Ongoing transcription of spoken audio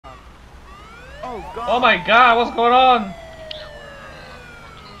Oh god! Oh my god, what's going on? Yeah, we're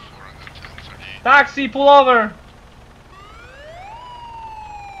close. We're in the 10:30. Taxi, pull over!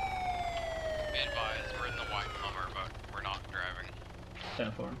 Be advised, we're in the white Hummer, but we're not driving.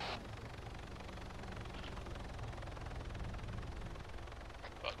 10-4.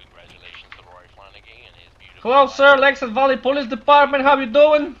 Well, congratulations to Roy Flanagan and his beautiful... Hello, sir, Lexington Valley Police Department, how you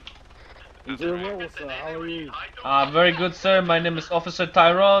doing? I'm doing well, sir. How are you? Very good, sir. My name is Officer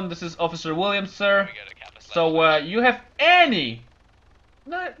Tyrone. This is Officer Williams, sir. So, you have any,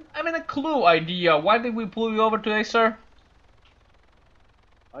 a clue idea why did we pull you over today, sir?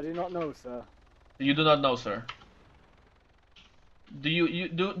 I do not know, sir. You do not know, sir. Do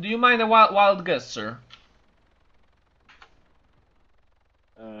you mind a wild guess, sir?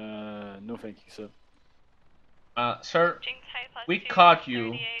 No thank you, sir. Sir, we caught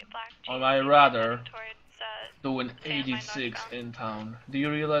you on my radar doing 86 in town. Do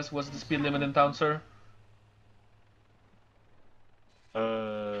you realize what's the speed limit in town, sir?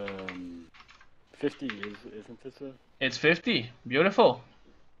 50 isn't it, sir? It's 50. Beautiful.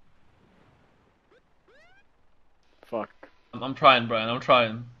 Fuck. I'm trying, Brian. I'm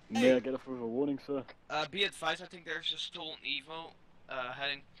trying. May I get a further warning, sir? Be advised, I think there's a stolen Evo,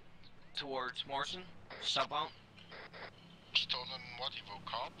 heading towards Morrison, southbound. Stolen what? Evo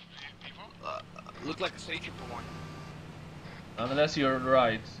cop? Evo? Looked like a state trooper one. Unless you're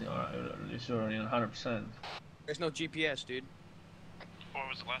right. You're 100%. There's no GPS, dude. Where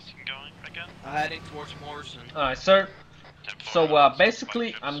was the last thing going again? Heading towards Morrison. Alright, sir. 10-4. So,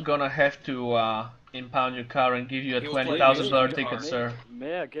 basically, I'm gonna have to, impound your car and give you a $20,000 ticket, sir.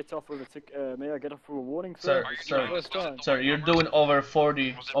 May I get off with a warning, sir? Sir, you're doing over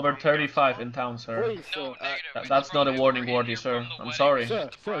 40, over 35 in town, sir. Please, sir. That's not a warning worthy, sir. I'm sorry. Sir,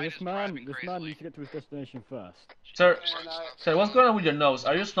 this man needs to get to his destination first. Sir, what's going on with your nose?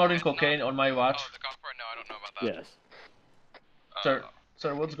 Are you snorting cocaine on my watch? Oh, the cop right now, I don't know about that. Yes.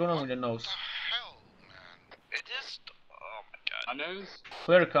 Sir, what's going on with your nose? Hell, man. It just... Oh my god. My nose?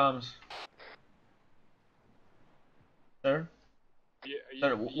 Clear comms. Sir?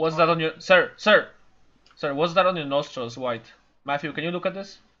 Sir, what's that on your... Sir, what's that on your nostrils, White? Matthew, can you look at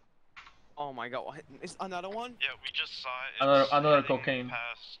this? Oh my god, what? Is another one? Yeah, we just saw it. Another It's heading cocaine.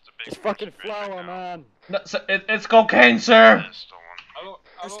 past the big It's fucking bridge right flour, now. man. No, sir, it's cocaine, sir! It's stolen.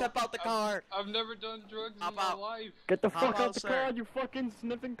 Step out the car! I've never done drugs Hop in my out. life. Get the How fuck about, out the sir? car, you fucking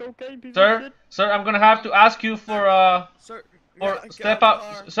sniffing cocaine piece of Sir, shit. sir, I'm gonna have to ask you for, Sir, step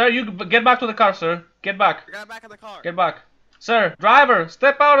out. Sir, you get back to the car, sir. Get back. Get back in the car. Get back. Sir, driver,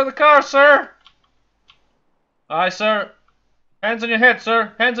 step out of the car, sir! Aye, sir. Hands on your head,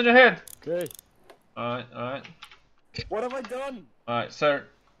 sir. Hands on your head. Okay. Alright. What have I done? Alright, sir.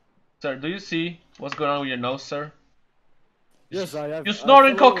 Sir, do you see what's going on with your nose, sir? Yes, I have. You're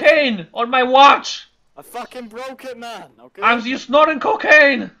snorting cocaine on my watch! I fucking broke it, man. Okay. You snorting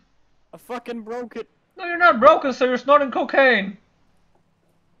cocaine! I fucking broke it. No, you're not broken, sir. You're snorting cocaine.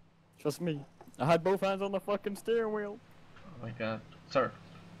 Trust me. I had both hands on the fucking steering wheel. Oh my god. Sir.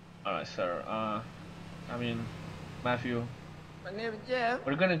 Alright, sir. Matthew. My name is Jeff.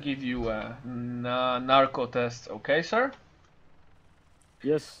 We're gonna give you a narco test, okay, sir?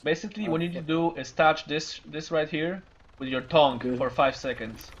 Yes. Basically, what you need to do is touch this right here with your tongue for 5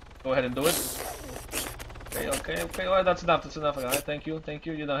 seconds. Go ahead and do it. Okay. Alright, that's enough. Alright, thank you.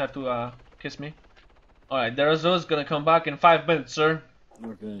 You don't have to kiss me. Alright, the result's gonna come back in 5 minutes, sir.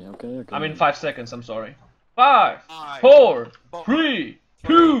 Okay. I mean 5 seconds. I'm sorry. 5, Five, 4, 3,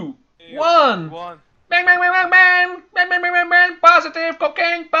 2, 1. Bang! Bang! Positive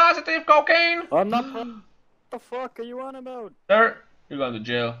cocaine! I'm not. What the fuck are you on about? Sir, you're going to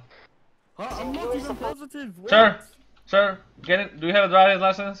jail. Huh? I'm not even positive. What? Sir, get it. Do you have a driver's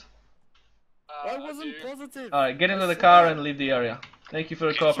license? I wasn't positive. Alright, get into the car and leave the area. Thank you for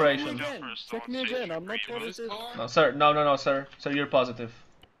your cooperation. Check me again. I'm not positive. No, sir. No, sir. Sir, you're positive.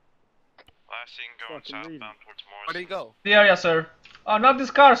 Last seen going Fucking read. southbound towards Where'd he Morrison. go? The area, sir. Oh, not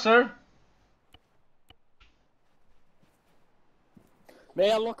this car, sir.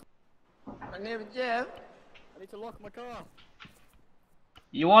 May I lock? My name is Jeff. I need to lock my car.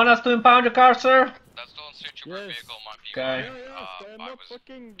 You want us to impound your car, sir? That stolen state trooper Yes. vehicle might be Okay. going. I'm I not was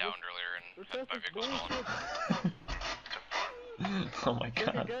fucking. downed earlier and had my vehicle bullshit. stolen. Oh my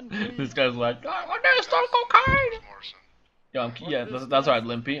god. again, please. This guy's like, oh, what is stole cocaine? Morrison. Yeah, that's alright,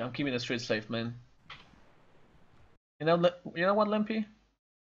 Limpy. I'm keeping the streets safe, man. You know what, Limpy?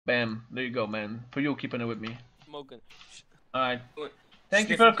 Bam. There you go, man. For you keeping it with me. Smoking. Alright. Thank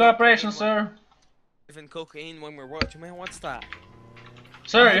you for your cooperation, sir. Sniffing cocaine when we're watching, man. What's that?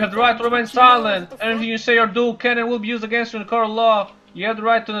 Sir, you have the right to remain silent. Anything you say or do can and will be used against you in the court of law. You have the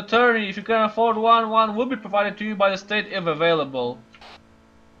right to an attorney. If you can afford one will be provided to you by the state if available.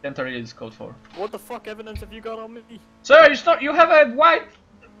 1038 is code 4. What the fuck evidence have you got on me? Sir, you have a white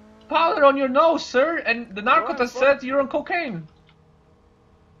powder on your nose, sir, and the narco test said you're on cocaine.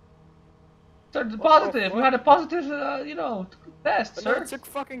 Sir, the positive. You had a positive, you know, test, But sir. no, I took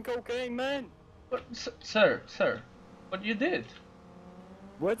fucking cocaine, man. But, sir, but you did.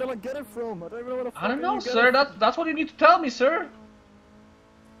 Where did I get it from? I don't even know where the fuck I don't know, you get sir. it. That's what you need to tell me, sir.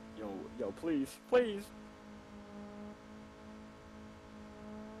 Yo, please, please.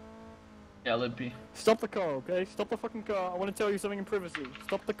 Yeah, Limpy. Stop the car, okay? Stop the fucking car. I want to tell you something in privacy.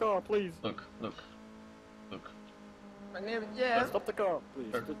 Stop the car, please. Look. Yeah. Stop the car,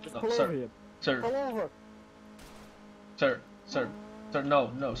 please. Sir, Just no, pull sir. over here. Sir, Pull over. sir,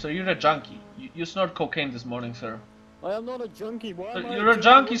 no, sir, you're a junkie. You snort cocaine this morning, sir. I am not a junkie. Why am I You're a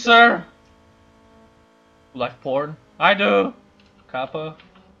junkie, sir. You like porn? I do. Kappa.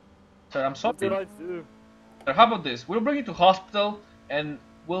 Sir, I'm What sorry. did I do? Sir, how about this? We'll bring you to hospital and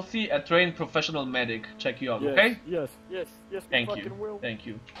we'll see a trained professional medic check you out, Yes, okay? Yes, we Thank fucking you. will. Thank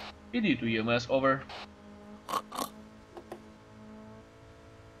you. PD to EMS, over.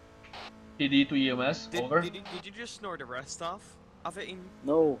 PD to EMS, over. Did you just snort the rest off of it in?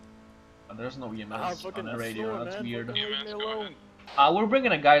 No. There's no EMS Ah, on fucking the radio, snore, that's man. weird. Fucking leave me alone. We're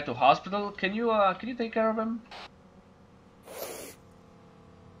bringing a guy to hospital. Can you take care of him?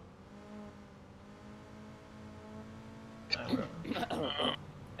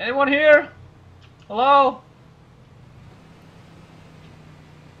 Anyone here? Hello?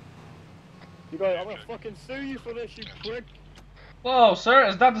 You guys, I'm gonna fucking sue you for this, you prick. Whoa, sir,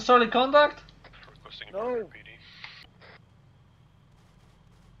 is that disorderly conduct? Requesting a No. partner, PD.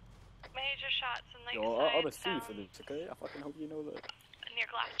 Major shots in Lakeside. Yo, I'm gonna sue you for this, okay? I fucking hope you know that. Near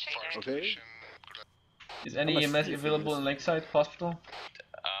Glass Trader. Okay? Is any I'm a EMS thief, available yes. in Lakeside Hospital?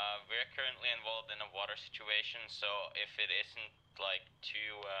 We're currently involved in a water situation, so if it isn't like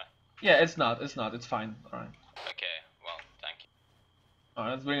too, Yeah, it's not, it's fine. Alright. okay, well, thank you.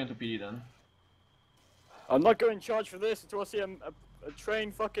 Alright, let's bring him to PD then. I'm not going to charge for this until I see a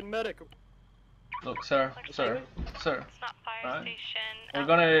trained fucking medic. Look, sir. It's not fire Alright. station. We're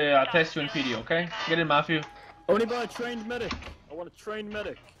gonna test you in PD, okay? Get in, Matthew. Only by a trained medic. I want a trained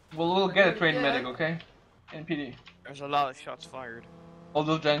medic. We'll get a trained medic, okay? In PD. There's a lot of shots fired. All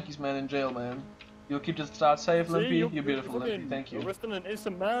those junkies, man, in jail, man. You'll keep the start safe, See, Limpy. you're beautiful, fucking Limpy. Thank you. arresting an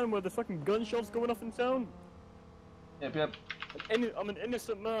innocent man where the fucking gunshots going off in town. Yep. I'm an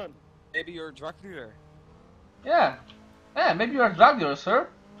innocent man. Maybe you're a drug dealer. Yeah. Yeah, maybe you're a drug dealer, sir.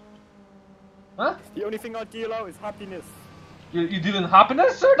 Huh? The only thing I deal out is happiness. You deal in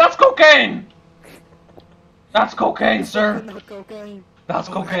happiness, sir? That's cocaine! That's cocaine, sir. Not cocaine. That's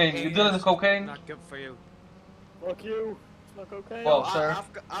cocaine. You deal in cocaine? Not good for you. Fuck you. It's not cocaine. Well, I- sir,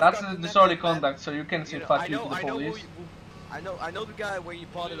 I've that's got a the disorderly method, man. conduct, so you can say You know, fuck I you know, to the I know, police. I know the guy where you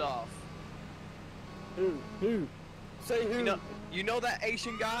bought it off. Who? Say who? You know that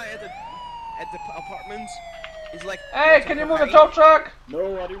Asian guy at the apartments? He's like. Hey, can you move the tow truck?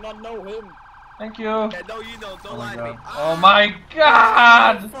 No, I do not know him. Thank you. Yeah, no, you know. Don't Oh lie my to me. god. Oh my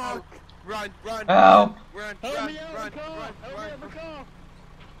god! Fuck. Run! Help! Run! Help me out of the car. Help me out of the car.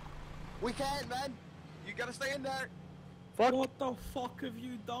 We can't, man. You gotta stay in there. Fuck. What the fuck have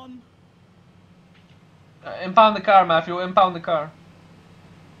you done? Impound the car, Matthew. Impound the car.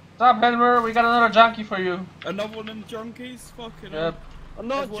 Stop, Henry. We got another junkie for you. Another one of them junkies? Fucking Yep. I'm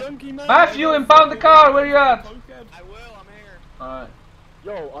not a Everyone- junkie, man. Matthew, impound the car. Where you at? Cokehead. I will. I'm here. Alright.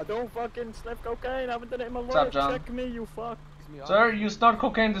 Yo, I don't fucking sniff cocaine. I haven't done it in my What's up, life. John? Check me, you fuck. Sir, you snort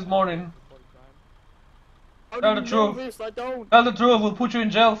cocaine this morning. How Tell do the you know truth. this? I don't. Tell the truth. We'll put you in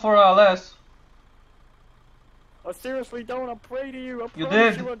jail for less. I seriously don't. I pray to you. I You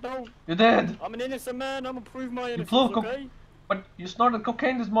promise did. you I don't. You did. I'm an innocent man. I'm gonna prove my innocence, flew okay? But you snorted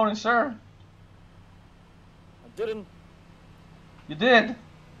cocaine this morning, sir. I didn't. You did.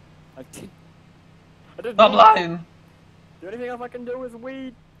 I didn't. Stop know. lying. The only thing I can do is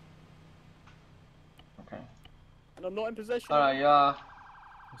weed, Okay. and I'm not in possession. Alright, yeah.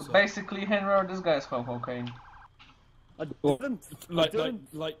 So basically, Henry, this guy's from cocaine. I Well, didn't. I like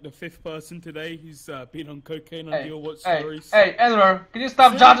didn't. the fifth person today who's been on cocaine on Hey, your what hey, stories. hey, Edward, can you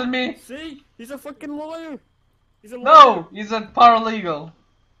stop See? judging me? See? He's a fucking lawyer. He's a lawyer. No, he's a paralegal.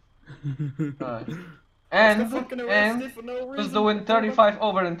 Alright. He's And fucking arrested for no was reason. doing 35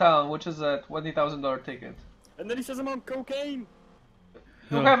 over in town, which is a $20,000 ticket. And then he says I'm on cocaine.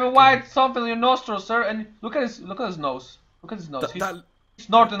 You Oh, have a white something in your nostrils, sir, and look at his nose. Look at his nose. He's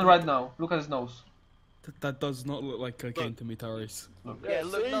snorting right now. Look at his nose. That does not look like cocaine to me, Tyrese. Yeah,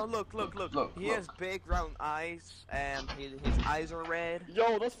 look, see? no, look. He has big round eyes, and his eyes are red.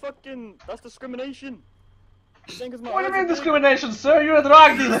 Yo, that's discrimination. You think 'cause my What do you eyes mean are big? discrimination, sir? You're a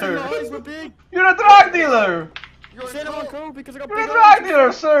drug My dealer! eyes were big. You're a drug dealer! You said I'm on coke because I got You're big a eyes. drug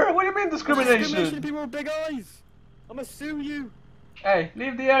dealer, sir! What do you mean Discrimination to discrimination? people with big eyes. I'm gonna sue you. Hey,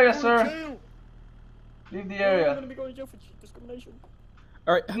 leave the area, Go to sir. jail. Leave the I'm area. gonna be going to jail for discrimination.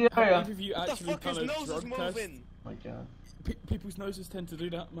 Alright, Yeah, how yeah. many of you What the actually fuck? done His a nose is drug test? moving. My god. People's noses tend to do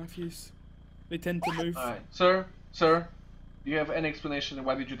that, Matthews. They tend to move. Alright, sir, do you have any explanation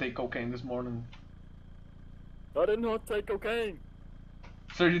why did you take cocaine this morning? I did not take cocaine.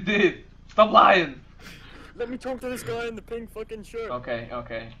 Sir, you did. Stop lying. Let me talk to this guy in the pink fucking shirt. Okay,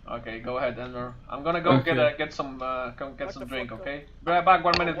 go ahead, Enver. I'm gonna go get some drink, fuck up. okay? Be right back,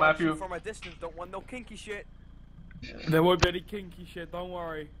 1 minute, Watch you Matthew. from a distance, don't want no kinky shit. There won't be any kinky shit, don't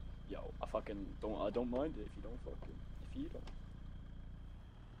worry. Yo, I don't mind it if you don't.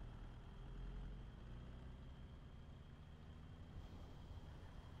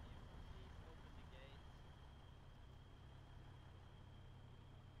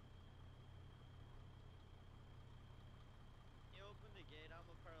 You open the gate, I'm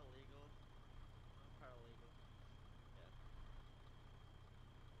a paralegal.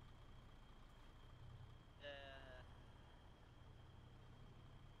 Yeah.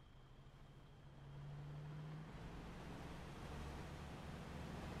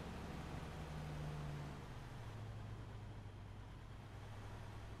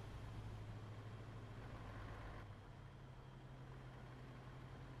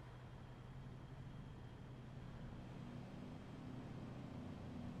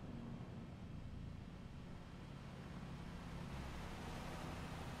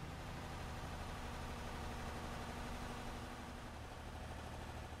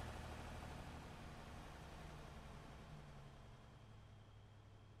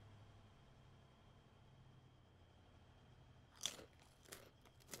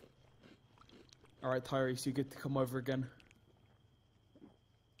 Alright, Tyrese, you get to come over again.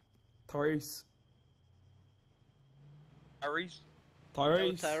 Tyrese? Tyrese?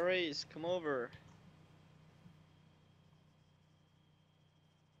 Tyrese? Tyrese, come over.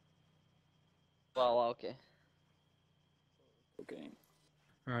 Well, okay. Cocaine.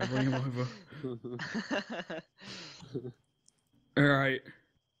 Alright, bring him over. Alright.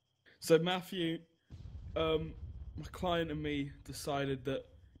 So, Matthew, my client and me decided that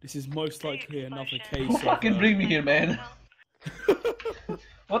this is most likely another case Who of... fucking bring me here, man?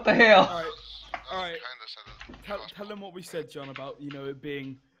 What the hell? Alright, tell them what we said, John, about, you know, it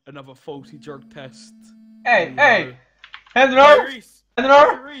being another faulty drug test. Hey, Henry! Henry!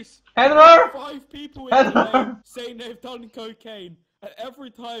 5 people in Henry! today saying they've done cocaine, and every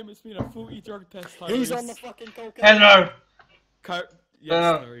time it's been a faulty drug test. Tyrese. He's on the fucking cocaine. Henry!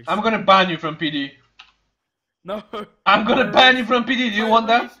 Yes, Tyrese. I'm gonna ban you from PD. No. I'm gonna ban you from PD. Do you want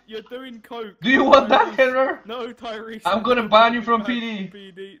that? You're doing coke. Do you want that, Tyrese. Henry? No, Tyrese. I'm gonna ban you from PD.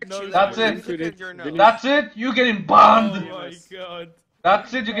 No, That's Tyrese. it. That's it. You getting banned. Oh my god.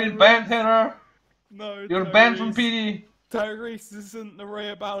 That's it. You're getting banned, Henry. No. You're Tyrese. banned from PD. Tyrese isn't the way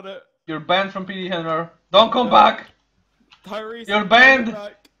about it. You're banned from PD, Henry. Don't come back. Tyrese. You're I'm banned. coming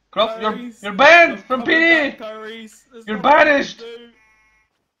back. Tyrese, You're banned I'm from coming PD. back, Tyrese. There's You're nothing I can banished. do.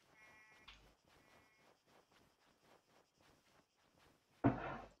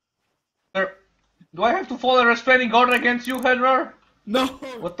 Sir, do I have to follow a restraining order against you, Henry? No.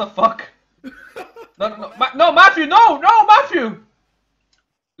 What the fuck? No, Matthew, no, Matthew!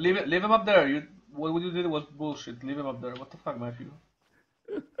 Leave him up there. What you did was bullshit. Leave him up there. What the fuck, Matthew?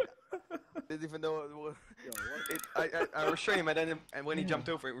 Didn't even know it was. I was showing him, and when he jumped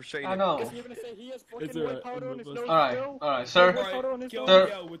over, it was showing I him. know. You're gonna say he has fucking It's white alright, powder on his nose. Alright, sir. Sir.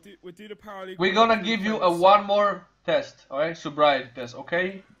 We'll do the paralegal. We're gonna give you a one more test, alright? Sobriety test,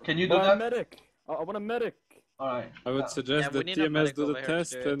 okay? Can you do I want a that? medic. I want a medic. Alright. I would suggest that EMS do the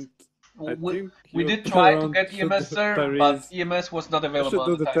test, and I think We you did try to around get should EMS, sir, Tyrese. but EMS was not You available should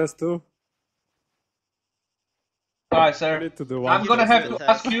do at the the time. test too. Alright, You sir. need to do I'm one gonna test. have to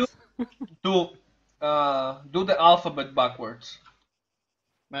ask you to do the alphabet backwards.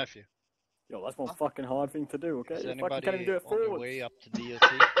 Matthew, Yo, that's one fucking hard thing to do, okay? is You fucking can't even anybody do it on their forward. way up to DOT? Yo,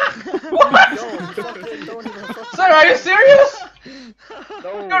 fucking don't even fucking... Sir, are you serious?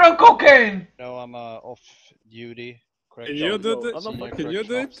 No. You're on cocaine! No, I'm off duty. Can you do it? Can you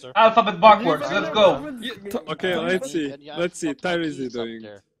do it? Alphabet backwards, let's go. Okay, let's see. Let's see. Tyrese is doing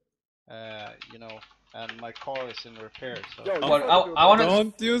it. You know, and my car is in repair, so. Yo, What, I wanna...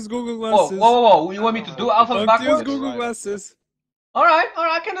 Don't use Google Whoa, Glasses. whoa, you want me to do alphabet Don't use backwards? Google Glasses. Alright,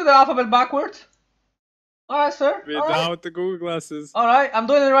 I can do the alphabet backwards. Alright, sir. Without the Google glasses. Alright, I'm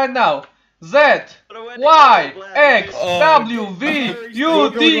doing it right now. Z, Y, X, W, V,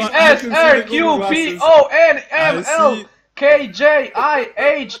 U, D, S, R, Q, P, O, N, M, L, K, J, I,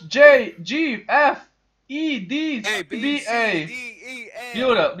 H, J, G, F, E, D, B, A.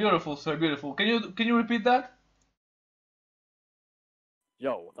 Beautiful, beautiful, sir, beautiful. Can you repeat that?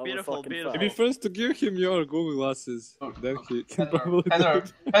 Yo, that Beautiful, was fucking beautiful. Maybe first to give him your Google glasses. Then he can probably do Henry,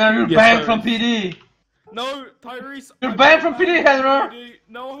 it. Henry, you're banned from PD. No, Tyrese. You're I'm banned not from PD, banned Henry.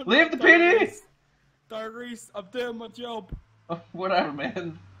 No, I'm Leave not, the PD. Tyrese. Tyrese, I'm doing my job. Whatever,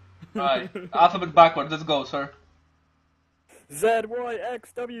 man. Alright, alphabet backwards. Let's go, sir. Z, Y,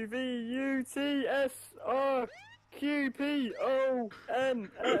 X, W, V, U, T, S, R, Q, P, O, N,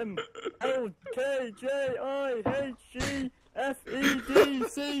 M, L, K, J, I, H, G, F, E, D,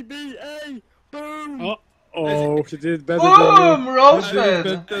 C, B, A. Boom! Oh, she did better Boom! than you. Roasted! She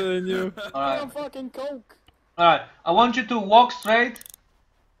did better than you. Alright. I'm fucking coke. Alright, I want you to walk straight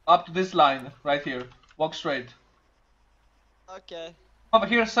up to this line, right here. Walk straight. Okay. Over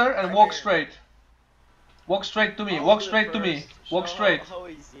here, sir, and walk straight. Walk straight to me, walk straight to me. Walk straight. How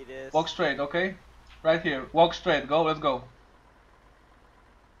easy it is. Walk straight, okay? Right here. Walk straight, go, let's go.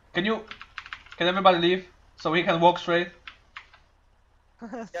 Can everybody leave? So we can walk straight?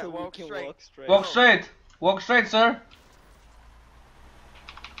 So walk straight. Walk straight! Walk straight, sir!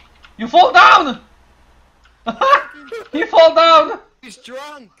 You fall down! He fall down! He's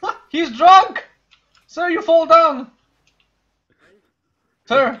drunk! He's drunk! Sir, you fall down!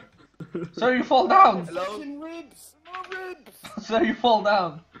 Sir! Sir, you fall down! Hello? Ribs! More ribs! Sir, you fall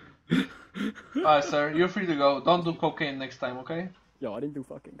down! Alright, sir, you're free to go. Don't do cocaine next time, okay? Yo, I didn't do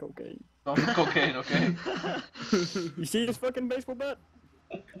fucking cocaine. Don't do cocaine, okay? You see this fucking baseball bat?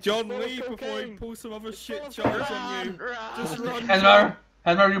 John, Full of leave before he cocaine. pulls some other shit charge on you. Just run. Henry!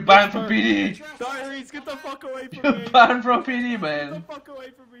 Henry, you're banned from PD! Tyrese, get the fuck away from You're me. banned from PD, Get the man! fuck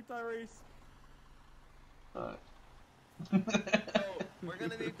away from me, Tyrese. We're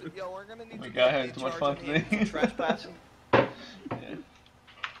gonna need to, we're gonna need We to got get having too much charge fun on him today. for trespassing.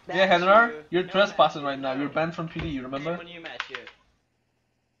 Yeah, Henry, you're trespassing right now. You're banned from PD, you remember? When you match you.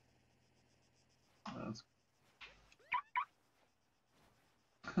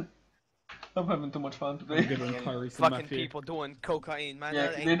 I'm having too much fun I'm today. good on Tyrese and Fucking Matthew. people doing cocaine, man. Yeah,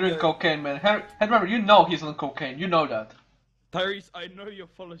 that ain't they're doing good. cocaine, man. Henry, you know he's on cocaine. You know that. Tyrese, I know you're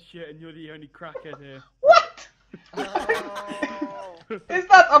full of shit and you're the only crackhead here. What? Is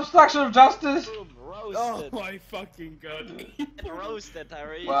that obstruction of justice? Boom, Oh roasted. my fucking god. Roasted,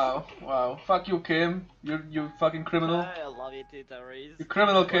 Tyrese. Wow, wow. Fuck you, Kim. You fucking criminal. I love you too, Tyrese. You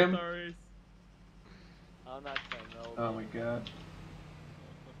criminal, Kim. Tyrese. I'm not saying no. Oh my god.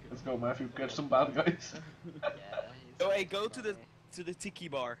 Let's go, Matthew. Catch some bad guys. Yeah, Oh, hey, go to the tiki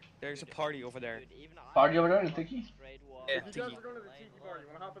bar. There's a party over there. Dude, even I Party over there in Tiki? straight walk. Yeah, You guys tiki. are going to the tiki bar. You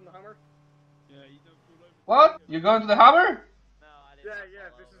wanna hop in the Hummer? Yeah, you don't pull over. What? You going to the Hammer? No, I didn't. Yeah,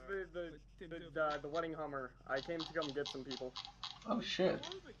 this is the wedding Hummer. I came to come get some people. Oh shit.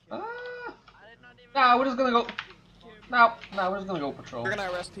 Ah. I did not even. Nah, we're just gonna go. No, we're just gonna go patrol. We're gonna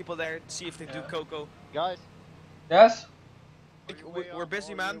arrest people there, see if they do cocoa. Guys, Yes? We're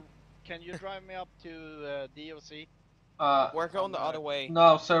busy, man. can you drive me up to DOC? We're going the other way.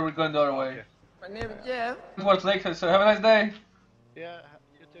 No, sir, we're going the other way. My name is Jeff. Towards Lakeside, sir. Have a nice day. Yeah,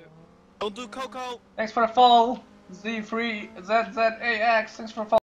 you too. Don't do cocoa. Thanks for the follow. Z3ZZAX. Thanks for the follow.